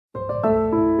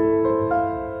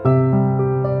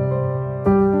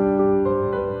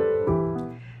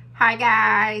Hi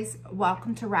guys,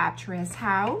 welcome to Rapturous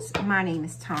house. My name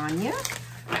is Tanya.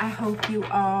 I hope you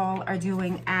all are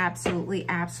doing absolutely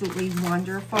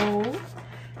wonderful.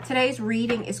 Today's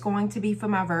reading is going to be for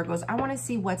my Virgos. I want to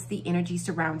see what's the energy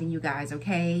surrounding you guys,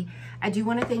 okay? I do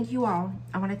want to thank you all.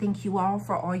 I want to thank you all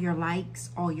for all your likes,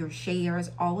 all your shares,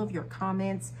 all of your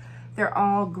comments. They're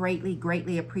all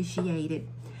greatly appreciated.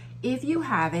 If you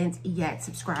haven't yet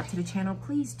subscribed to the channel,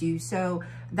 please do so.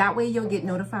 That way you'll get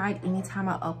notified anytime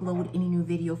I upload any new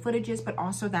video footages, but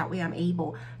also that way I'm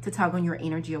able to tug on your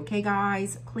energy, okay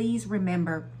guys? Please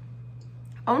remember,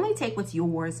 only take what's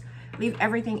yours. Leave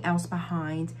everything else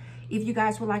behind. If you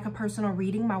guys would like a personal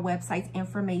reading, my website's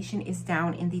information is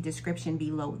down in the description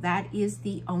below. That is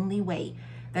the only way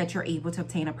that you're able to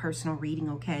obtain a personal reading,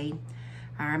 okay?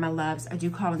 All right, my loves, I do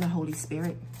call in the Holy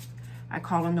Spirit. I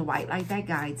call on the white light that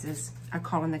guides us. I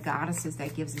call on the goddesses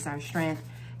that gives us our strength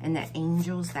and the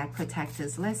angels that protect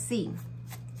us. Let's see.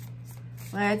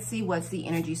 Let's see what's the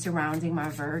energy surrounding my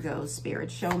Virgos.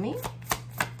 Spirit, show me.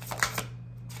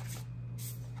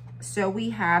 So we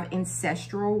have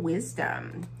ancestral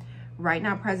wisdom. Right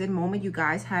now, present moment, you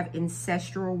guys have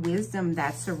ancestral wisdom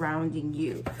that's surrounding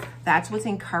you. That's what's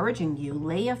encouraging you.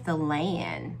 Lay of the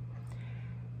land.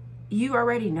 You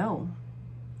already know.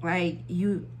 Like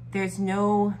there's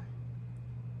no,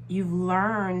 you've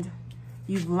learned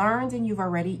and you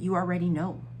already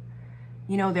know.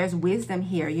 You know, there's wisdom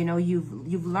here. You know,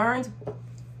 you've learned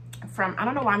from, I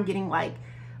don't know why I'm getting like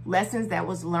lessons that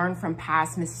was learned from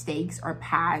past mistakes or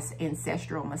past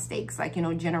ancestral mistakes, like, you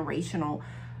know, generational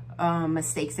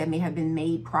mistakes that may have been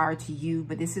made prior to you.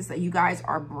 But this is, you guys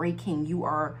are breaking, you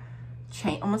are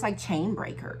almost like chain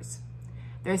breakers.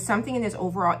 There's something in this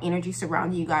overall energy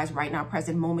surrounding you guys right now,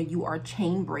 present moment. You are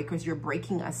chain breakers. You're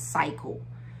breaking a cycle.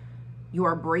 You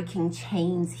are breaking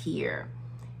chains here.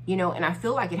 You know, and I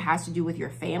feel like it has to do with your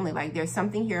family. Like there's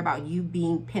something here about you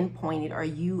being pinpointed or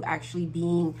you actually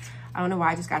being, I don't know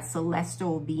why I just got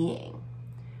celestial being.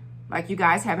 Like you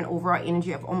guys have an overall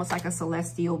energy of almost like a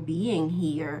celestial being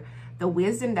here. The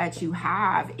wisdom that you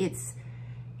have, it's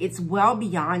well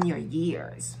beyond your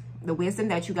years. The wisdom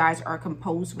that you guys are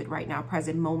composed with right now,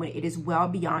 present moment, it is well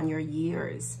beyond your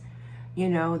years. You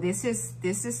know, this is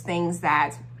things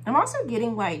that I'm also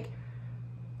getting, like,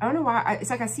 I don't know why, it's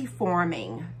like I see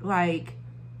forming, like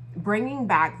bringing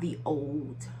back the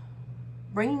old.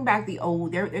 Bringing back the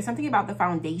old. There's something about the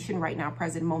foundation right now,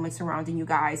 present moment, surrounding you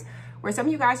guys, where some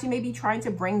of you guys, you may be trying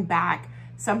to bring back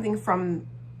something from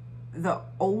the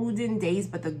olden days,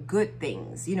 but the good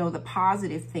things, you know, the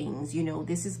positive things. You know,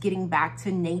 this is getting back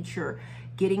to nature,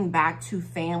 getting back to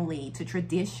family, to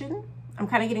tradition. I'm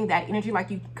kind of getting that energy,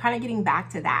 like you kind of getting back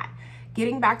to that,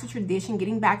 getting back to tradition,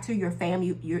 getting back to your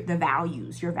family, the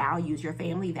values, your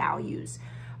family values.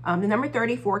 The number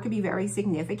 34 could be very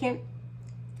significant.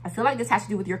 I feel like this has to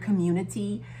do with your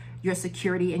community, your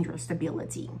security, and your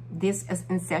stability. This is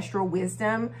ancestral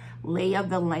wisdom, lay of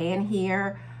the land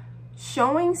here,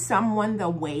 showing someone the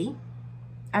way.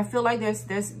 I feel like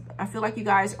I feel like you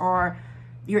guys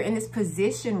you're in this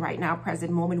position right now,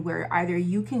 present moment, where either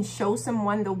you can show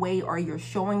someone the way or you're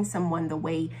showing someone the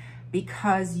way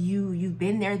because you've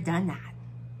been there, done that.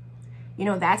 You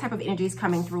know, that type of energy is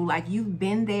coming through, like you've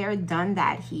been there, done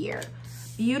that here.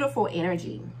 Beautiful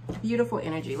energy, beautiful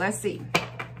energy. Let's see.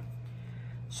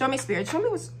 Show me, Spirit. Show me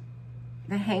what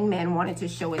the Hangman wanted to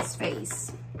show his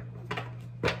face.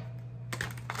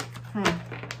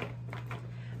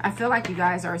 I feel like you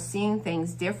guys are seeing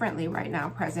things differently right now,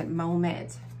 present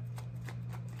moment.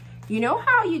 You know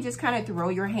how you just kind of throw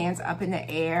your hands up in the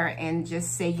air and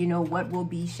just say, you know, what will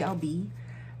be shall be?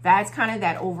 That's kind of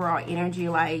that overall energy,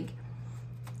 like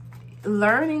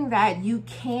learning that you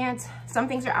can't, some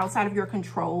things are outside of your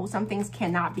control. Some things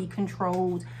cannot be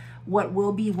controlled. What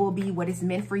will be, what is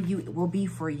meant for you, it will be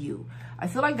for you. I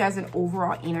feel like there's an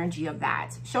overall energy of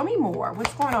that. Show me more.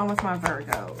 What's going on with my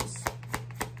Virgos?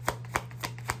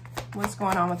 What's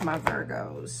going on with my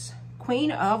Virgos?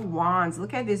 Queen of Wands.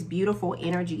 Look at this beautiful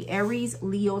energy. Aries,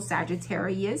 Leo,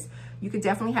 Sagittarius. You could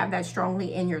definitely have that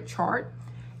strongly in your chart.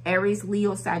 Aries,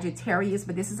 Leo, Sagittarius,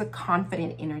 but this is a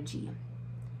confident energy.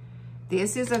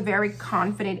 This is a very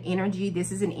confident energy.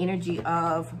 This is an energy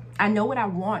of, I know what I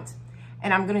want,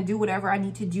 and I'm going to do whatever I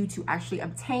need to do to actually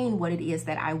obtain what it is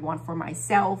that I want for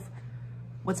myself.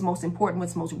 What's most important,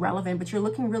 what's most relevant, but you're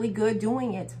looking really good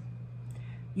doing it.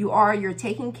 You're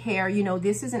taking care. You know,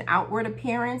 this is an outward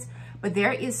appearance, but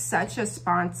there is such a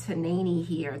spontaneity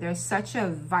here. There's such a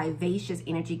vivacious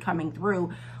energy coming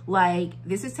through. Like,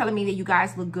 this is telling me that you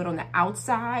guys look good on the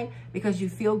outside because you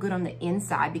feel good on the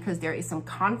inside, because there is some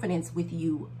confidence with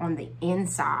you on the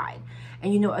inside.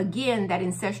 And, you know, again, that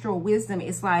ancestral wisdom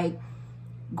is like,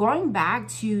 going back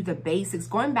to the basics,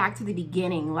 going back to the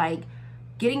beginning, like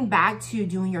getting back to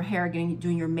doing your hair,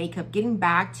 doing your makeup, getting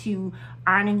back to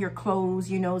ironing your clothes,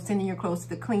 you know, sending your clothes to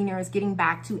the cleaners, getting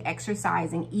back to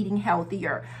exercising, eating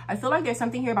healthier. I feel like there's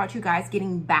something here about you guys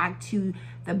getting back to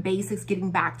the basics, getting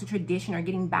back to tradition, or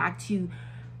getting back to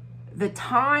the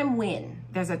time when.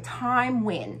 There's a time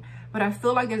when. But I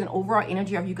feel like there's an overall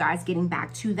energy of you guys getting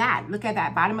back to that. Look at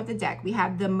that bottom of the deck. We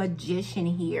have the Magician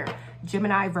here,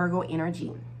 Gemini, Virgo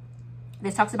energy.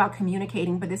 This talks about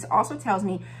communicating, but this also tells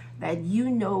me that you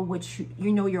know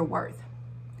you know your worth.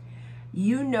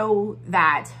 You know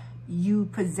that you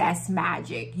possess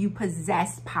magic, you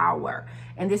possess power.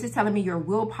 And this is telling me your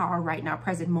willpower right now,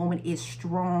 present moment, is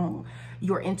strong.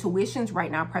 Your intuitions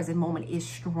right now, present moment, is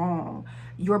strong.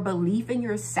 Your belief in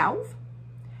yourself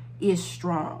is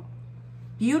strong.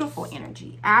 Beautiful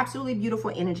energy, absolutely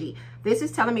beautiful energy. This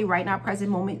is telling me right now,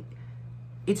 present moment,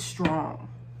 it's strong.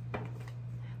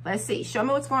 Let's see. Show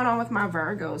me what's going on with my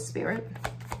Virgo, Spirit.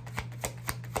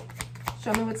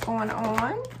 Show me what's going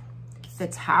on. The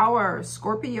Tower,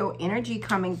 Scorpio energy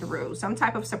coming through. Some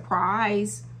type of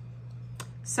surprise.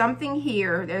 Something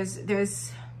here.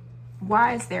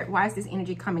 Why is this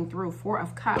energy coming through? Four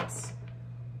of Cups.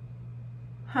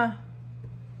 Huh.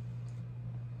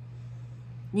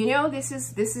 You know, this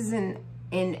is an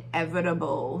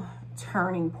inevitable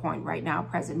turning point right now,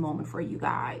 present moment, for you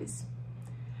guys.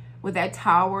 With that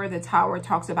Tower, the Tower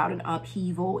talks about an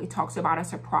upheaval. It talks about a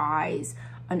surprise,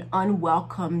 an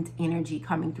unwelcomed energy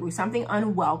coming through. Something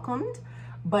unwelcomed,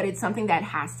 but it's something that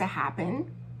has to happen,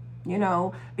 you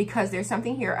know, because there's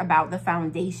something here about the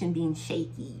foundation being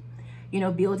shaky. You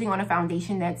know, building on a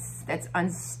foundation that's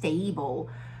unstable,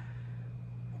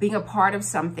 being a part of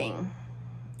something.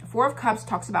 Four of Cups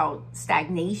talks about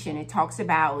stagnation. It talks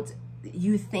about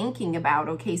you thinking about,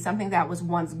 okay, something that was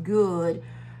once good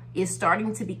is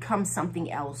starting to become something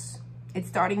else. It's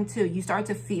starting to, you start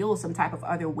to feel some type of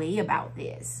other way about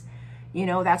this. You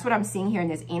know, that's what I'm seeing here in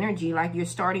this energy. Like you're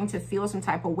starting to feel some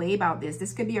type of way about this.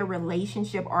 This could be a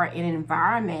relationship or an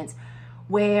environment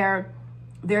where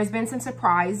there's been some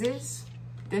surprises.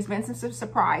 There's been some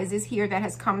surprises here that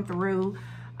has come through.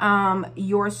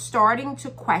 You're starting to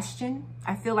question.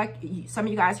 I feel like some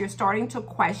of you guys, you're starting to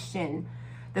question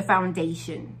the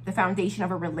foundation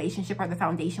of a relationship, or the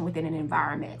foundation within an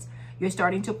environment. You're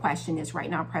starting to question this right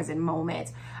now, present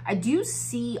moment. I do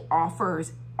see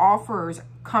offers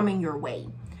coming your way.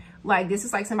 Like this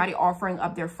is like somebody offering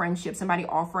up their friendship, somebody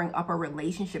offering up a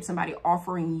relationship, somebody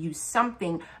offering you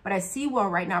something. But I see, well,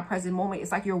 right now, present moment,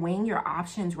 it's like you're weighing your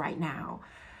options right now,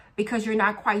 because you're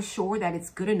not quite sure that it's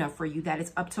good enough for you, that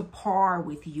it's up to par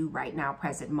with you right now,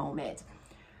 present moment.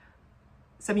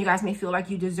 Some of you guys may feel like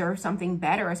you deserve something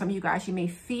better, or some of you guys, you may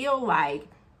feel like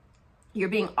you're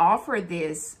being offered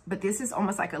this, but this is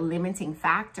almost like a limiting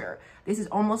factor. This is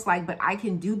almost like, but I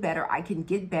can do better, I can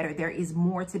get better, there is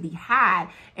more to be had.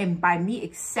 And by me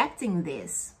accepting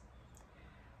this,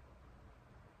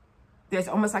 there's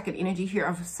almost like an energy here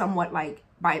of somewhat like,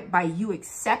 by you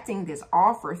accepting this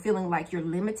offer, feeling like you're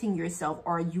limiting yourself,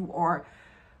 or you are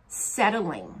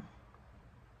settling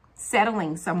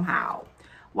somehow.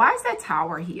 Why is that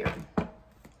Tower here?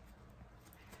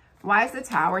 Why is the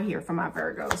Tower here for my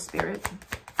Virgo, Spirit?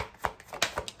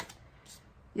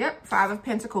 Yep, Five of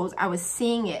Pentacles. I was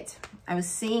seeing it. I was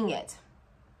seeing it.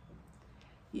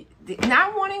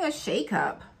 Not wanting a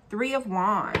shakeup. Three of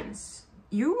Wands.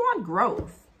 You want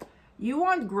growth. You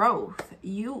want growth.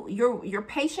 You're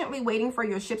patiently waiting for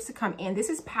your ships to come in. This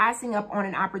is passing up on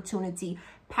an opportunity,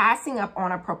 passing up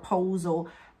on a proposal,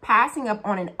 passing up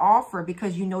on an offer,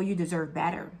 because you know you deserve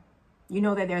better. You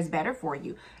know that there's better for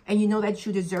you, and you know that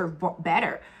you deserve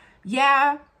better.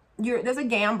 Yeah, there's a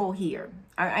gamble here.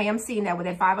 I am seeing that with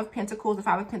that Five of Pentacles. The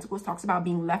Five of Pentacles talks about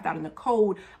being left out in the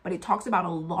cold, but it talks about a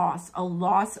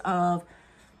loss of,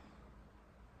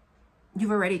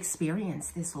 you've already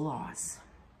experienced this loss.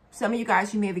 Some of you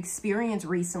guys, you may have experienced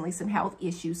recently some health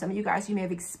issues. Some of you guys, you may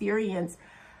have experienced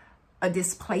a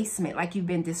displacement, like you've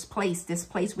been displaced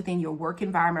within your work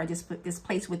environment, or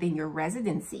displaced within your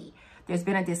residency. There's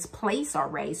been a displace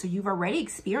already. So you've already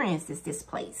experienced this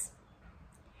displace.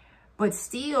 But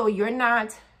still, you're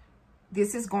not,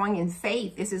 this is going in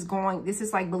faith. This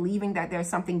is like believing that there's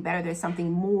something better, there's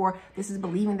something more. This is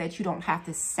believing that you don't have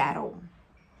to settle.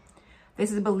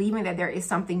 This is believing that there is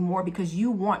something more, because you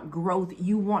want growth,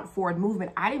 you want forward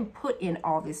movement. I didn't put in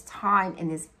all this time and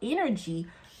this energy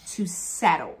to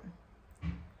settle.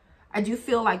 I do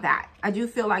feel like that. I do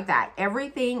feel like that.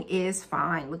 Everything is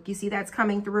fine. Look, you see that's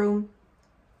coming through.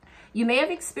 You may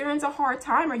have experienced a hard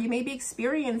time, or you may be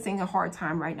experiencing a hard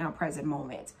time right now, present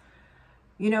moment.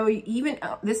 You know, even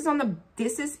this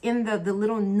is in the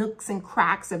little nooks and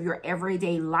cracks of your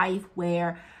everyday life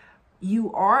where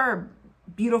you are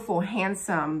beautiful,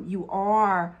 handsome, you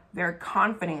are very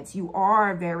confident, you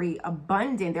are very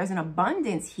abundant. There's an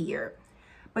abundance here.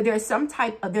 But there's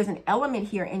there's an element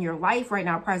here in your life right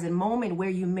now, present moment, where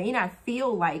you may not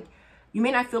feel like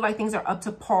things are up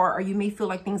to par, or you may feel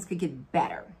like things could get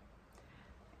better.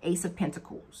 Ace of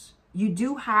Pentacles. You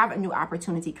do have a new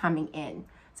opportunity coming in.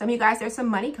 Some of you guys, there's some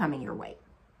money coming your way.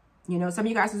 You know, some of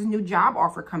you guys, there's a new job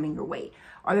offer coming your way,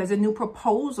 or there's a new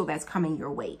proposal that's coming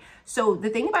your way. So the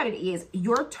thing about it is,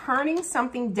 you're turning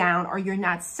something down, or you're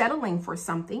not settling for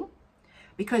something,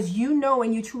 because you know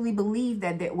and you truly believe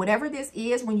that whatever this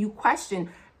is, when you question,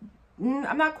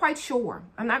 I'm not quite sure.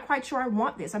 I'm not quite sure I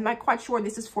want this. I'm not quite sure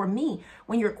this is for me.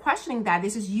 When you're questioning that,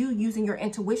 this is you using your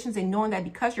intuitions and knowing that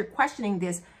because you're questioning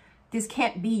this, this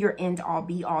can't be your end all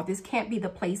be all. This can't be the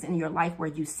place in your life where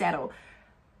you settle.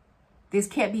 This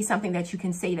can't be something that you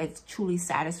can say that's truly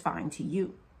satisfying to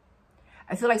you.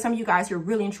 I feel like some of you guys are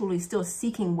really and truly still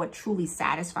seeking what truly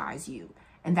satisfies you,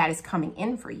 and that is coming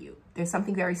in for you. There's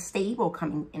something very stable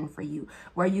coming in for you,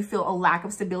 where you feel a lack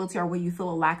of stability, or where you feel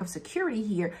a lack of security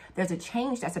here. There's a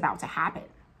change that's about to happen.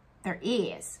 There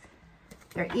is.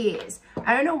 There is.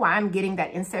 I don't know why I'm getting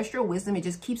that ancestral wisdom. It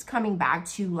just keeps coming back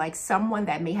to like someone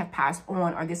that may have passed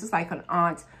on, or this is like an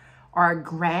aunt or a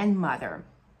grandmother,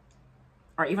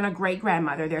 or even a great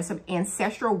grandmother. There's some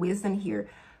ancestral wisdom here.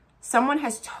 Someone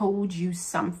has told you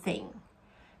something,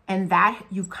 and that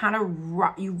you've kind of,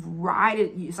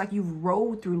 it's like you've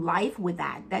rolled through life with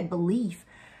that belief,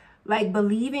 like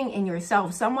believing in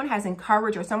yourself. Someone has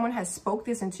encouraged, or someone has spoke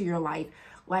this into your life.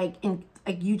 Like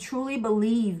you truly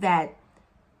believe that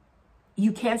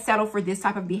you can't settle for this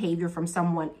type of behavior from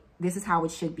someone. This is how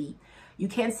it should be. You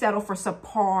can't settle for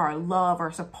subpar love or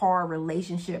subpar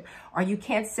relationship, or you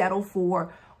can't settle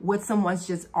for what someone's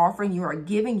just offering you or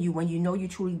giving you when you know you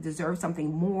truly deserve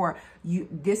something more.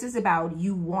 This is about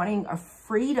you wanting a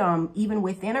freedom, even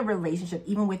within a relationship,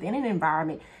 even within an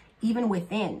environment, even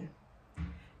within.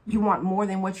 You want more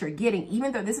than what you're getting,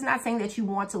 even though this is not saying that you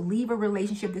want to leave a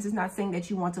relationship. This is not saying that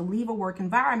you want to leave a work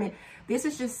environment. This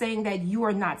is just saying that you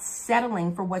are not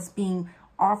settling for what's being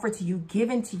offered to you,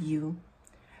 given to you,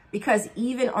 because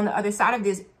even on the other side of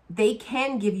this, they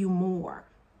can give you more.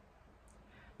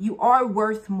 You are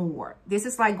worth more. This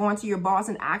is like going to your boss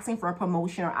and asking for a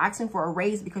promotion or asking for a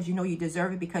raise because you know you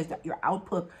deserve it, because your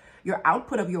output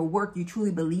of your work, you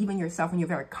truly believe in yourself and you're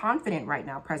very confident right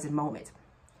now, present moment.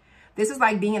 This is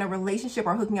like being in a relationship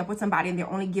or hooking up with somebody and they're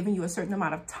only giving you a certain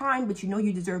amount of time, but you know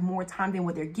you deserve more time than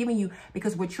what they're giving you,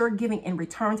 because what you're giving in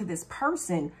return to this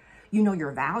person, you know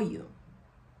your value.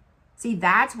 See,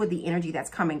 that's what the energy that's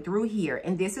coming through here.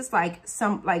 And this is like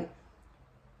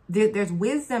there's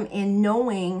wisdom in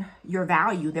knowing your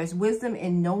value. There's wisdom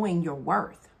in knowing your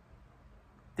worth.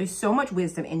 There's so much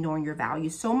wisdom in knowing your value,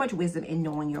 so much wisdom in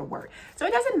knowing your worth. So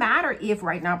it doesn't matter if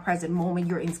right now, present moment,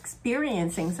 you're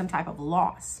experiencing some type of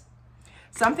loss.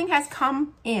 Something has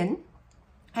come in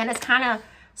and it's kind of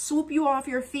swoop you off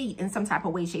your feet in some type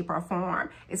of way, shape, or form.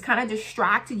 It's kind of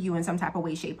distracted you in some type of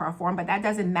way, shape, or form, but that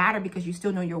doesn't matter because you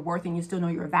still know your worth and you still know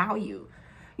your value.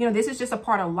 You know, this is just a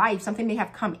part of life. Something may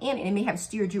have come in and it may have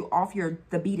steered you off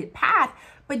the beaded path,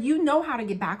 but you know how to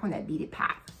get back on that beaded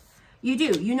path. You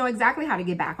do. You know exactly how to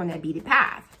get back on that beaded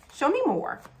path. Show me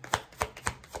more.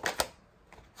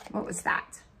 What was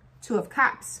that? Two of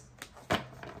Cups.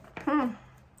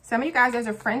 Some of you guys, there's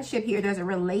a friendship here. There's a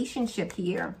relationship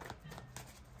here.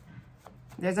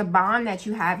 There's a bond that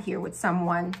you have here with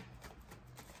someone.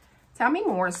 Tell me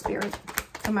more, Spirit,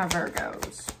 to my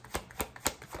Virgos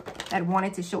that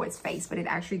wanted to show its face, but it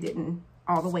actually didn't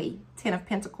all the way. 10 of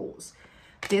Pentacles.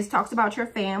 This talks about your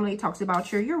family, talks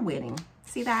about you're winning.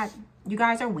 See that? You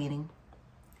guys are winning.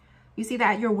 You see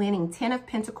that? You're winning. 10 of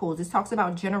Pentacles. This talks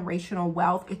about generational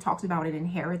wealth. It talks about an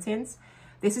inheritance.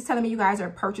 This is telling me you guys are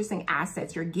purchasing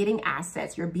assets. You're getting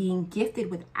assets. You're being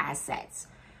gifted with assets.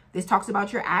 This talks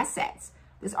about your assets.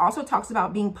 This also talks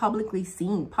about being publicly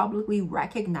seen, publicly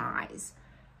recognized.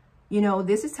 You know,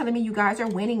 this is telling me you guys are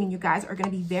winning and you guys are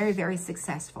going to be very, very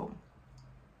successful.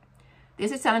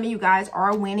 This is telling me you guys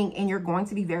are winning and you're going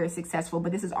to be very successful.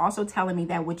 But this is also telling me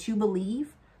that what you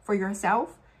believe for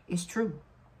yourself is true.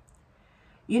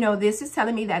 You know, this is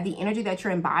telling me that the energy that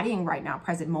you're embodying right now,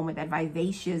 present moment, that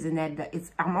vivacious and that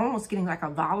I'm almost getting like a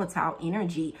volatile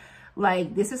energy.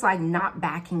 Like this is like not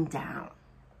backing down.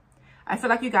 I feel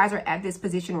like you guys are at this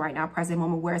position right now, present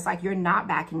moment, where it's like you're not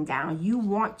backing down. You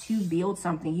want to build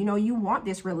something. You know, you want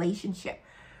this relationship.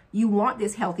 You want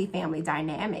this healthy family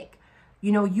dynamic.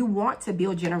 You know, you want to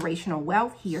build generational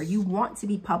wealth here. You want to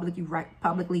be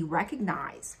publicly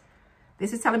recognized.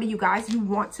 This is telling me, you guys, you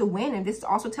want to win. And this is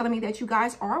also telling me that you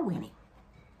guys are winning.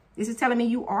 This is telling me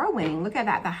you are winning. Look at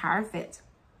that, the Hierophant.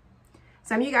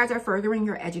 Some of you guys are furthering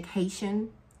your education.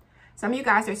 Some of you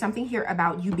guys, there's something here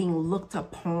about you being looked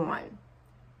upon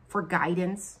for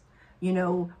guidance, you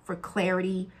know, for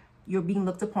clarity. You're being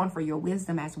looked upon for your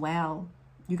wisdom as well.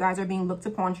 You guys are being looked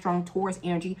upon, strong Taurus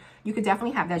energy. You could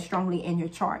definitely have that strongly in your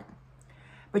chart.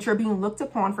 But you're being looked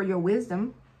upon for your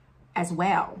wisdom as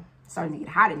well. It's starting to get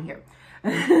hot in here.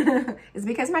 It's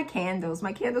because my candles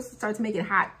start to make it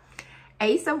hot.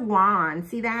 Ace of Wands,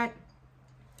 see that?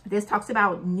 This talks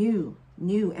about new,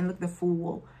 and look, the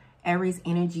Fool, Aries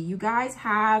energy. You guys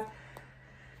have,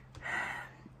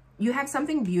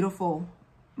 something beautiful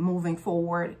moving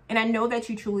forward. And I know that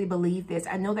you truly believe this.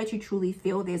 I know that you truly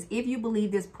feel this. If you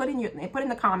believe this, put in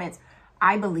the comments,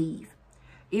 I believe.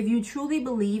 If you truly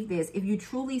believe this, if you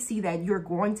truly see that you're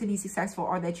going to be successful,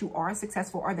 or that you are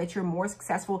successful, or that you're more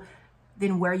successful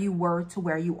than where you were to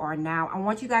where you are now, I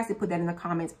want you guys to put that in the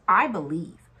comments. I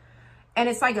believe. And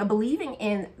it's like a believing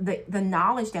in the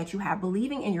knowledge that you have,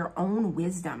 believing in your own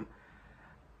wisdom,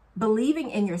 believing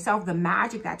in yourself, the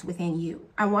magic that's within you.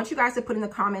 I want you guys to put in the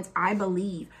comments, I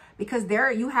believe, because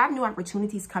you have new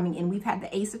opportunities coming in. We've had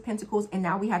the Ace of Pentacles, and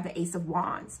now we have the Ace of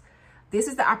Wands. This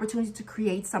is the opportunity to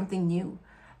create something new,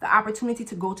 the opportunity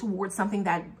to go towards something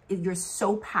that you're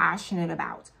so passionate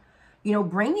about. You know,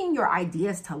 bringing your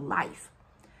ideas to life.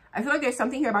 I feel like there's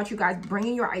something here about you guys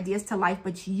bringing your ideas to life,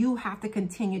 but you have to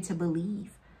continue to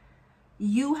believe.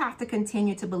 You have to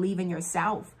continue to believe in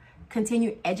yourself.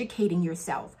 Continue educating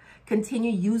yourself.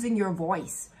 Continue using your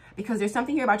voice, because there's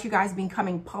something here about you guys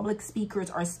becoming public speakers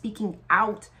or speaking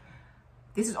out.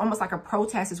 This is almost like a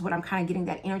protest is what I'm kind of getting,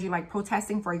 that energy, like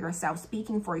protesting for yourself,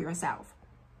 speaking for yourself.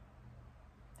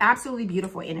 Absolutely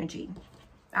beautiful energy.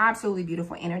 Absolutely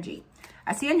beautiful energy.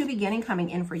 I see a new beginning coming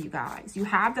in for you guys. You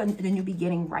have the new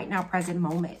beginning right now, present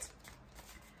moment.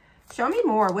 Show me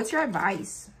more. What's your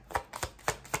advice?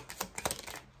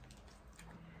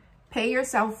 Pay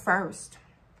yourself first.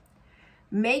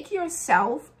 Make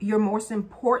yourself your most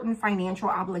important financial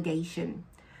obligation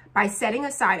by setting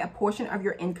aside a portion of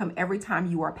your income every time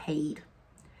you are paid.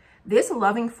 This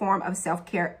loving form of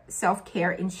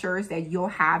self-care ensures that you'll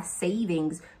have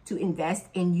savings to invest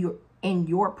in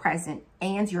your present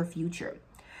and your future.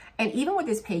 And even with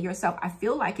this pay yourself, I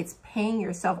feel like it's paying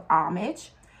yourself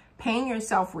homage, paying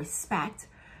yourself respect,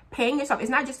 paying yourself. It's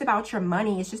not just about your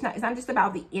money. It's not just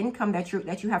about the income that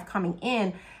you have coming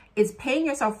in. It's paying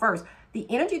yourself first. The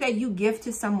energy that you give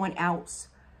to someone else,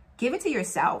 give it to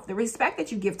yourself. The respect that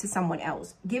you give to someone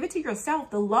else, give it to yourself.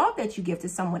 The love that you give to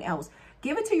someone else,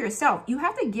 give it to yourself. You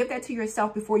have to give that to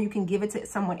yourself before you can give it to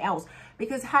someone else.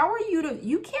 Because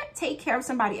you can't take care of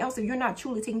somebody else if you're not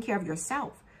truly taking care of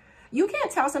yourself. You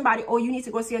can't tell somebody, oh, you need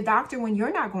to go see a doctor when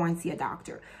you're not going to see a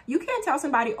doctor. You can't tell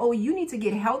somebody, oh, you need to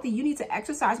get healthy, you need to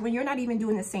exercise, when you're not even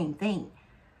doing the same thing.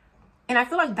 And I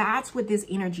feel like that's what this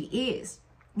energy is.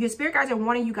 Your spirit guides are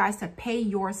wanting you guys to pay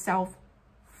yourself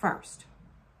first.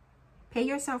 Pay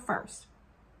yourself first.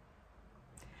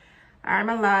 All right,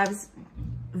 my loves.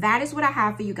 That is what I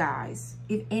have for you guys.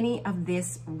 If any of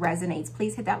this resonates,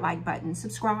 please hit that like button.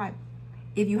 Subscribe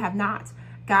if you have not.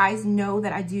 Guys, know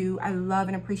that I love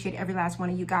and appreciate every last one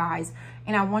of you guys.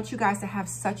 And I want you guys to have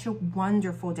such a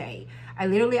wonderful day. I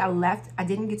left. I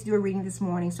didn't get to do a reading this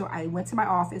morning, so I went to my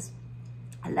office.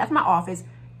 I left my office,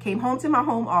 came home to my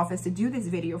home office to do this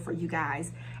video for you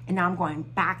guys. And now I'm going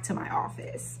back to my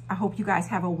office. I hope you guys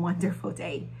have a wonderful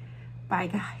day. Bye,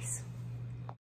 guys.